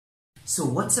So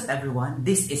what's up everyone?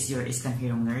 This is your Iskan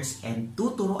Hero Nurse and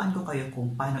tuturuan ko kayo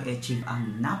kung paano i-achieve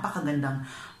ang napakagandang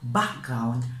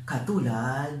background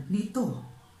katulad nito.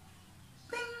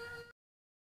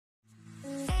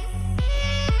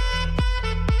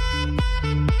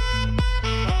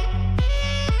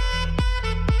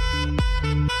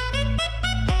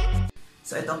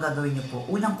 So ito ang gagawin nyo po.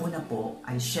 Unang-una po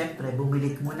ay syempre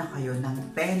bumili muna kayo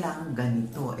ng telang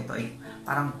ganito. Ito ay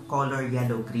parang color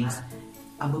yellow greens.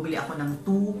 Bumili ako ng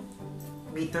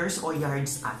 2 meters o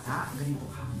yards ata. Ganito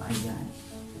haba. Ayan.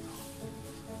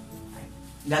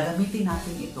 Gagamitin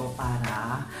natin ito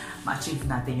para ma-achieve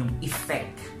natin yung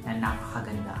effect na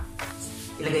napakaganda.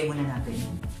 Ilagay muna natin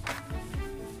yun.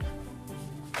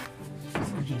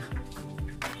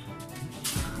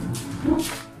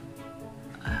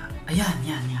 Ayan,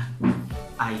 yan.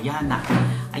 Ayan na.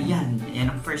 Ayan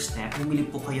ang first step. Bumili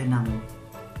po kayo ng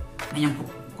ganyang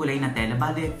kulay na tela.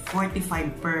 Bale,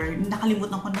 45 per,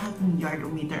 nakalimutan ko na kung yard o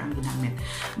meter ang ginamit.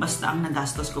 Basta ang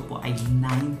nagastos ko po ay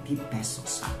 90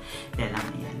 pesos sa telang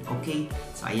yan. Okay?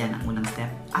 So, ayan ang unang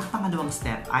step. At pangalawang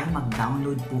step ay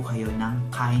mag-download po kayo ng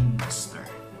Kinemaster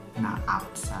na app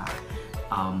sa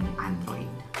Android.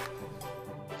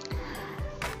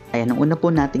 Ayan, ang una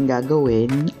po natin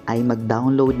gagawin ay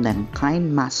mag-download ng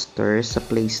Kinemaster sa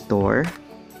Play Store.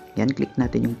 Yan, click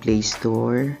natin yung Play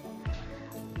Store.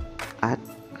 At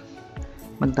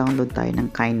mag-download tayo ng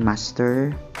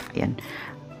Kinemaster. Ayan.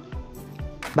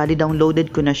 Bali, downloaded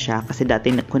ko na siya kasi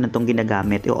dati ko na itong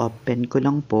ginagamit. I-open ko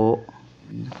lang po.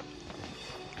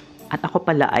 At ako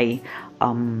pala ay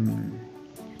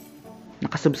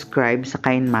nakasubscribe sa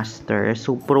Kinemaster.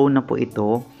 So, pro na po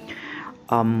ito.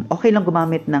 Okay lang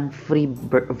gumamit ng free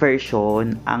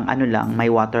version. Ang ano lang,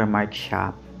 may watermark siya.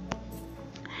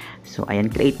 So, ayan,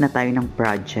 create na tayo ng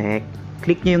project.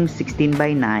 Click nyo yung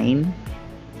 16:9.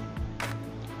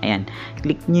 Ayan,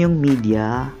 click nyo yung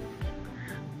media.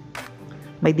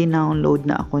 May din-download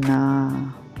na ako na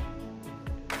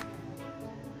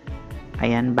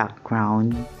ayan,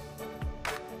 background.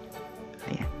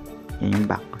 Ayan, yan yung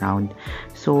background.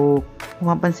 So,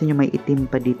 kung mapansin nyo, may itim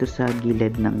pa dito sa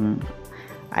gilid ng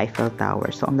Eiffel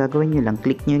Tower. So, ang gagawin nyo lang,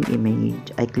 click nyo yung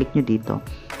image. Ay, click nyo dito.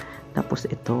 Tapos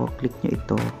ito, click nyo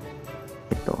ito.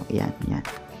 Ito, yan.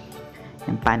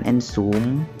 Yung pan and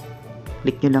zoom.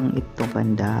 Click nyo lang ito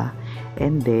banda.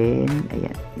 And then,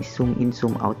 ayan, zoom in,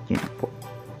 zoom out nyo na po.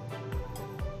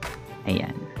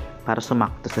 Ayan. Para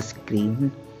sumakto sa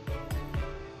screen.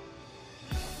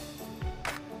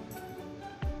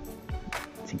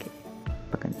 Sige.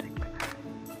 Pagandahin pa na.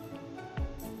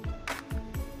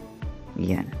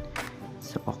 Ayan.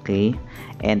 So, okay.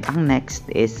 And ang next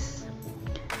is,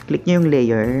 click nyo yung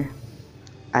layer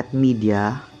at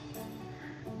media.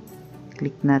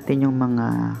 Click natin yung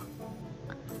mga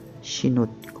sinut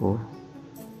ko.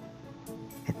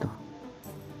 Ito.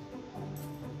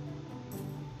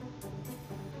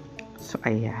 So,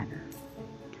 ayan.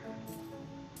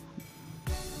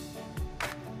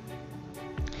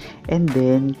 And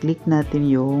then, click natin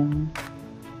yung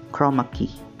Chroma key.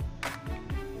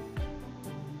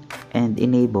 And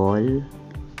enable.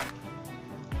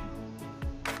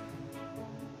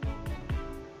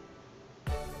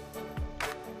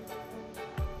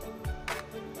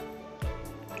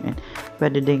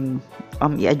 Pwede ding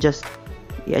i-adjust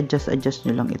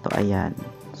nyo lang ito. Ayan.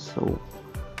 So,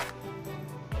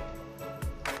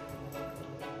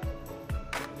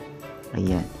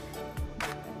 ayan,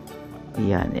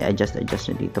 i-adjust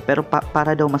nyo dito. Pero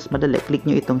para daw mas madali, click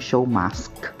nyo itong show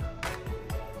mask.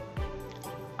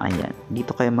 Ayan,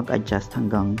 dito kayo mag-adjust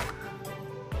hanggang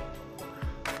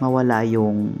mawala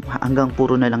yung, hanggang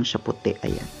puro na lang siya puti.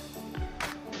 Ayan,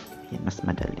 mas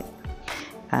madali.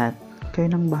 At kayo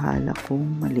nang bahala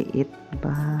kung maliit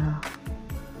ba.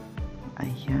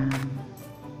 Ayan.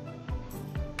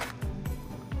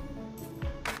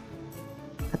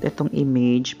 At itong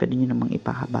image, pwede nyo namang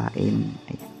ipahabain.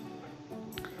 Ayan.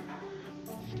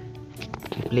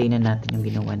 I-play na natin yung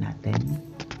ginawa natin.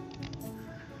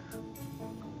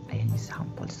 Ayan yung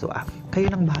sample. So,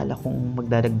 kayo nang bahala kung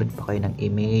magdadagdag pa kayo ng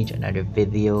image, another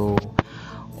video,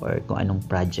 or kung anong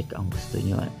project ang gusto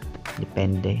nyo.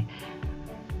 Depende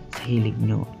sa hilig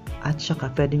nyo. At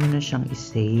saka, pwede nyo na siyang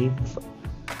i-save,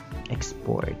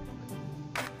 export.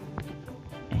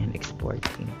 Ayan,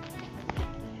 exporting.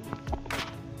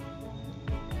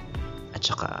 At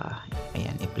saka,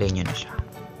 ayan, i-play nyo na siya.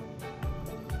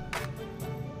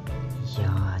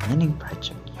 Yan yung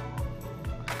project nyo.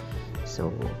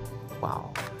 So, wow.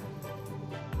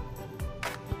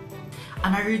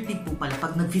 Another tip po pala,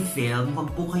 pag nag-film, huwag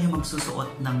po kayo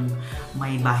magsusuot ng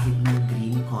may bahid ng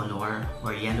green color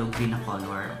or yellow-green na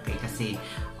color. Okay? Kasi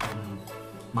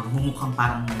magmumukhang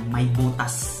parang may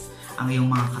butas ang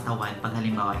iyong mga katawan pag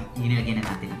halimbawa nilagyan na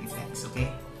natin ng effects, okay?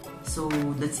 So,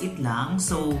 that's it lang.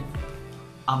 So,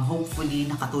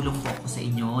 hopefully nakatulong po ako sa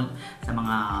inyo, sa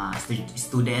mga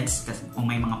students, kasi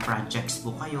kung may mga projects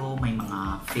po kayo, may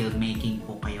mga filmmaking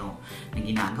po kayo na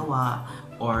ginagawa,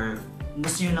 or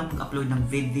gusto nyo lang mag-upload ng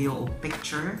video o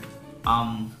picture,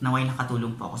 naway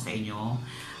nakatulong po ako sa inyo.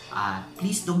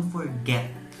 Please don't forget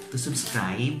to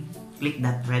subscribe, click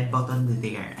that red button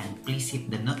there, and please hit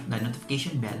the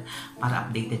notification bell para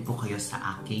updated po kayo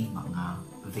sa aking mga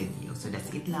video. So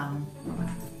that's it lang.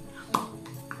 Bye-bye.